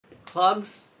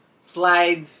Clogs,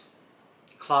 slides,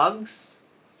 clogs,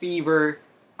 fever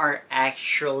are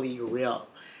actually real.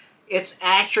 It's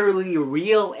actually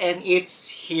real and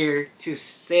it's here to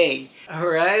stay.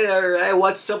 Alright,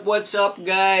 what's up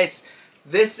guys?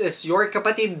 This is your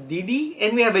Kapatid Didi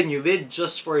and we have a new vid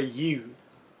just for you.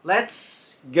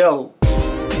 Let's go!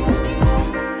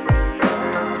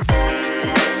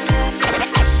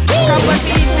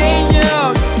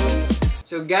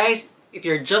 So guys, if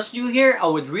you're just new here, I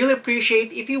would really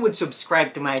appreciate if you would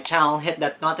subscribe to my channel, hit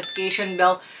that notification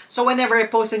bell, so whenever I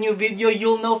post a new video,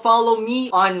 you'll know. Follow me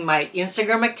on my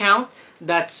Instagram account,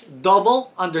 that's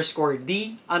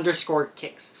double_D_kicks.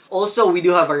 Also, we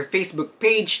do have our Facebook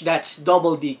page, that's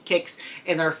double D Kicks,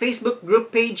 and our Facebook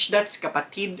group page, that's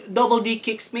Kapatid double D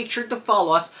Kicks. Make sure to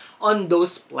follow us on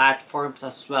those platforms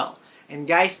as well. And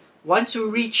guys, once you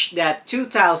reach that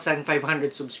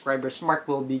 2,500 subscribers mark,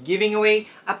 we'll be giving away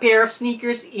a pair of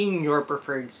sneakers in your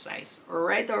preferred size.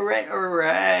 Alright.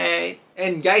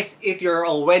 And guys, if you're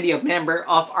already a member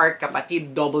of our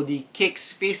Kapatid Double D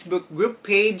Kicks Facebook group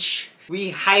page,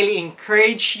 we highly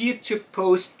encourage you to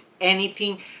post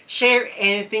anything, share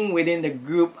anything within the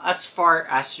group as far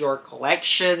as your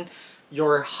collection,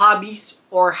 your hobbies,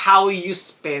 or how you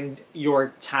spend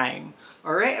your time.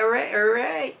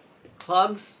 Alright.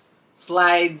 Clogs,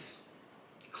 slides,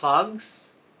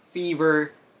 clogs,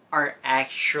 fever are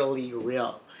actually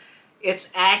real. It's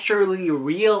actually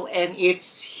real and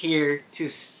it's here to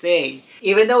stay.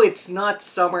 Even though it's not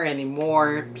summer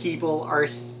anymore, people are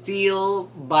still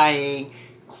buying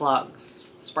clogs.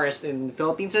 As far as in the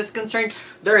Philippines is concerned,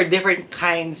 there are different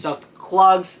kinds of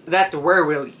clogs that were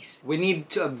released. We need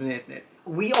to admit it.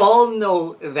 We all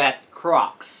know that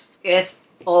Crocs is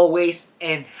always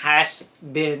and has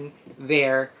been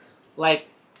there like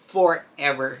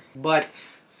forever, but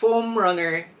Foam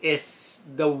Runner is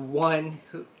the one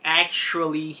who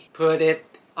actually put it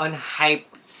on hype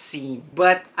scene.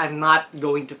 But I'm not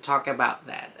going to talk about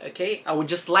that, okay? I would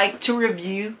just like to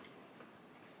review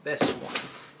this one.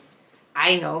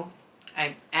 I know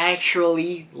I'm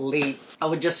actually late. I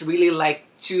would just really like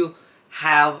to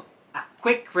have a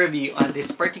quick review on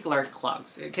this particular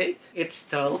clogs, okay? It's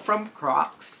still from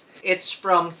Crocs. It's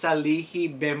from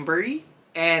Salehe Bembury,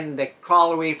 and the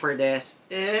colorway for this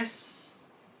is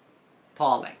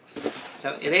Pollex.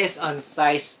 So it is on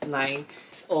size 9.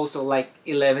 It's also like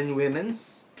 11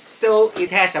 women's. So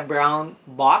it has a brown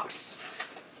box.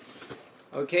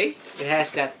 Okay, it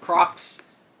has that Crocs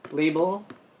label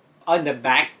on the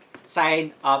back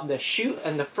side of the shoe.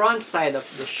 On the front side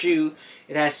of the shoe,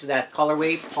 it has that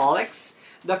colorway Pollex,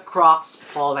 the Crocs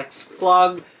Pollex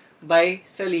Clog by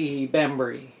Salehe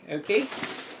Bembury. Okay,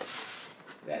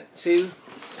 that too.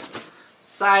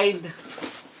 Side,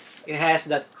 it has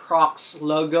that Crocs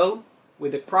logo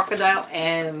with the crocodile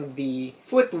and the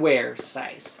footwear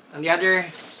size. On the other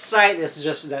side is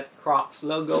just that Crocs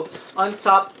logo. On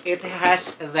top, it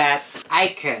has that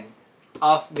icon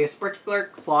of this particular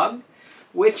clog,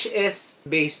 which is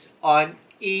based on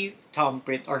a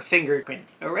thumbprint or fingerprint.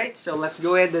 Alright, so let's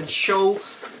go ahead and show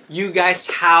you guys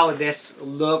how this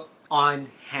look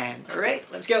on hand. Alright,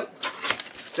 let's go.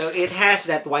 So it has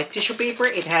that white tissue paper,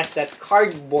 it has that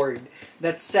cardboard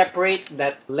that separate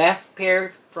that left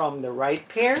pair from the right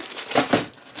pair.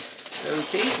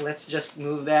 Okay, let's just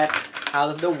move that out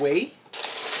of the way.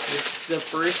 This is the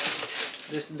first,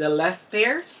 this is the left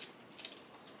pair.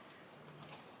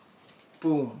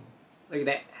 Boom. Look at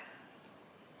that.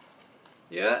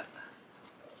 Yeah.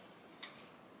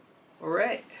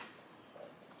 Alright.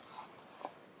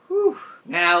 Whew.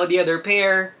 Now the other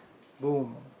pair.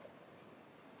 Boom.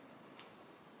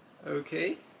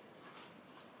 Okay.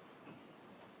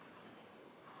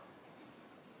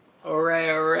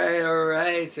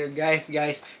 Alright. So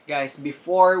guys,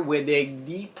 before we dig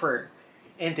deeper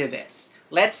into this,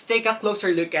 let's take a closer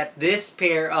look at this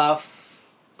pair of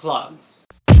clogs.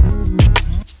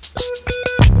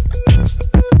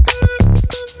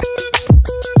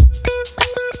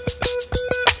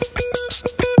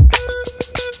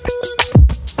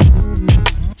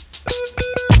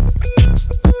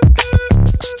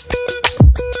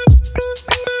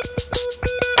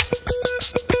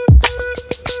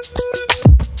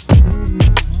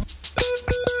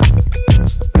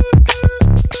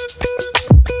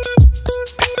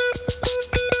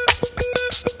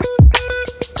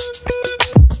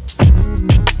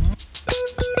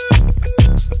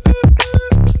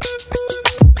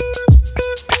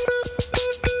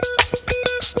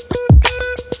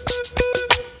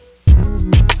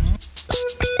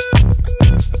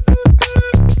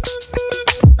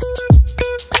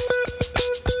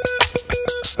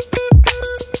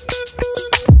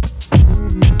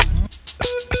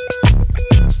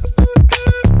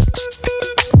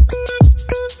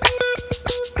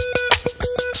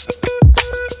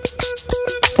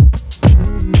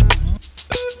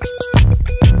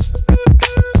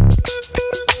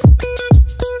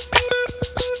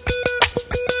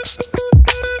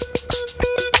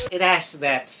 has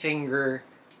that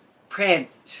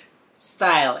fingerprint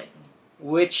styling,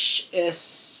 which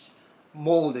is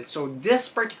molded. So this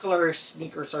particular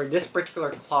sneakers or this particular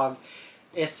clog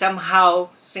is somehow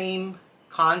same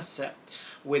concept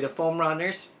with the foam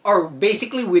runners, or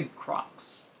basically with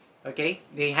Crocs. Okay,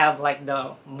 they have like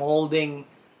the molding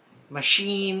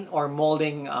machine or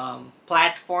molding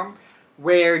platform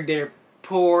where they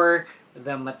pour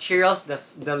the materials,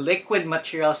 the liquid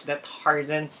materials that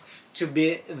hardens to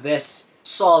be this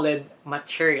solid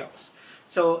materials.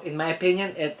 So in my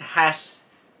opinion, it has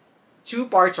 2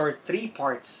 parts or 3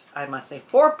 parts, I must say,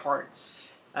 4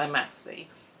 parts, I must say.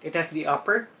 It has the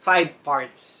upper 5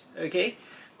 parts, okay?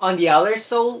 On the outer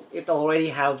sole, it already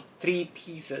have 3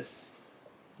 pieces.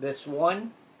 This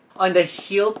one. On the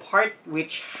heel part,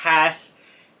 which has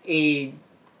a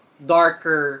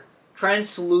darker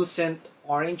translucent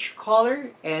orange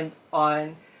color, and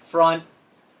on front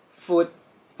foot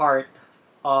part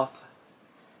of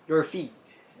your feet,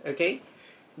 okay?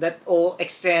 That all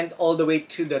extend all the way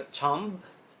to the thumb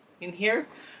in here.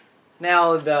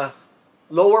 Now the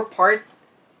lower part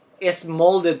is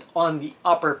molded on the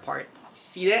upper part.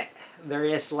 See that? There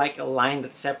is like a line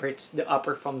that separates the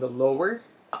upper from the lower.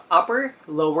 Upper,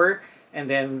 lower, and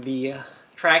then the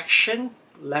traction,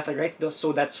 left and right.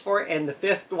 So that's 4. And the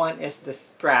 5th one is the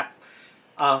strap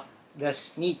of the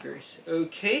sneakers.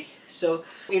 Okay, so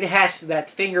it has that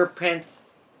fingerprint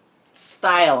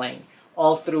styling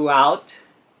all throughout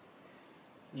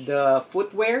the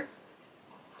footwear.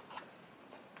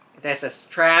 It has a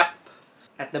strap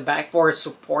at the back for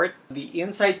support. The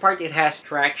inside part, it has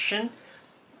traction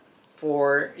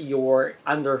for your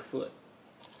underfoot.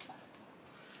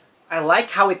 I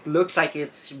like how it looks like.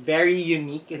 It's very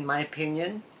unique in my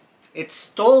opinion. It's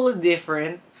totally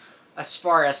different as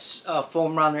far as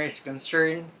foam runner is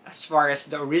concerned, as far as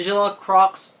the original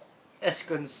Crocs is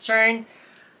concerned,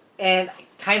 and I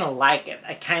kind of like it.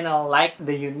 I kind of like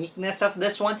the uniqueness of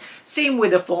this one. Same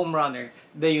with the foam runner,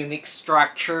 the unique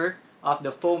structure of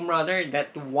the foam runner,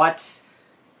 that what's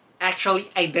actually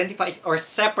identifies or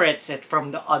separates it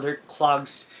from the other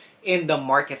clogs in the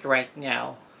market right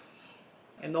now.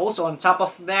 And also on top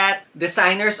of that,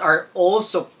 designers are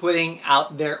also putting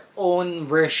out their own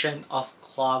version of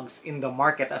clogs in the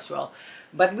market as well.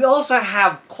 But we also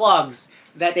have clogs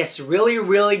that is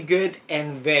really good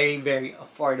and very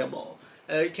affordable.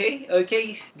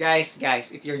 Okay, guys,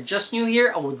 if you're just new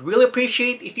here, I would really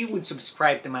appreciate if you would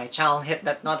subscribe to my channel, hit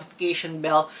that notification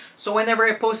bell, so whenever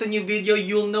I post a new video,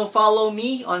 you'll know. Follow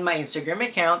me on my Instagram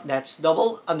account, that's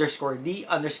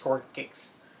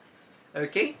double_D_kicks.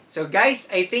 Okay, so guys,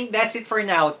 I think that's it for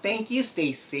now. Thank you,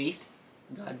 stay safe,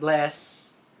 God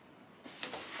bless.